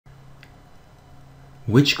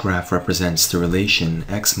Which graph represents the relation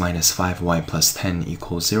x minus 5y plus 10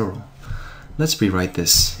 equals 0? Let's rewrite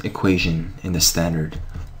this equation in the standard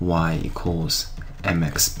y equals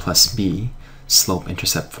mx plus b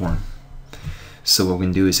slope-intercept form. So what we're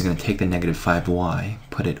going to do is we're going to take the negative 5y,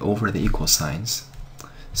 put it over the equal signs,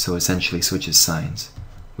 so essentially switches signs.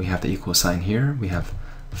 We have the equal sign here, we have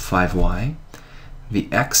 5y, the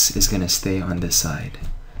x is going to stay on this side,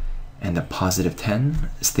 and the positive 10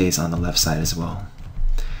 stays on the left side as well.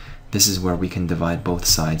 This is where we can divide both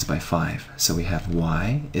sides by 5. So we have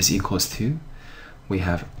y is equals to, we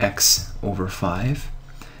have x over 5,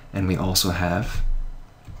 and we also have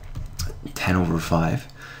 10 over 5,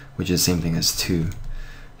 which is the same thing as 2.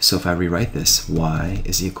 So if I rewrite this, y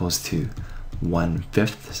is equals to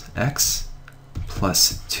 1/5 x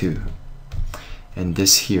plus 2. And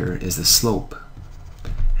this here is the slope,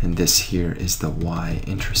 and this here is the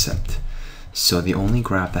y-intercept. So the only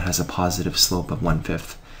graph that has a positive slope of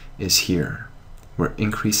 1/5 is here. We're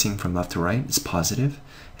increasing from left to right, it's positive,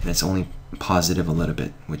 and it's only positive a little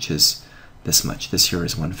bit, which is this much. This here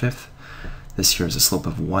is 1/5, this here is a slope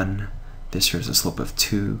of 1, this here is a slope of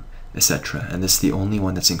 2, etc. And this is the only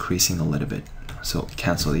one that's increasing a little bit. So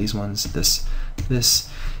cancel these ones, this,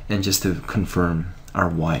 and just to confirm, our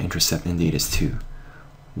y-intercept indeed is 2.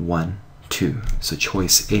 1, 2. So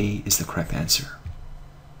choice A is the correct answer.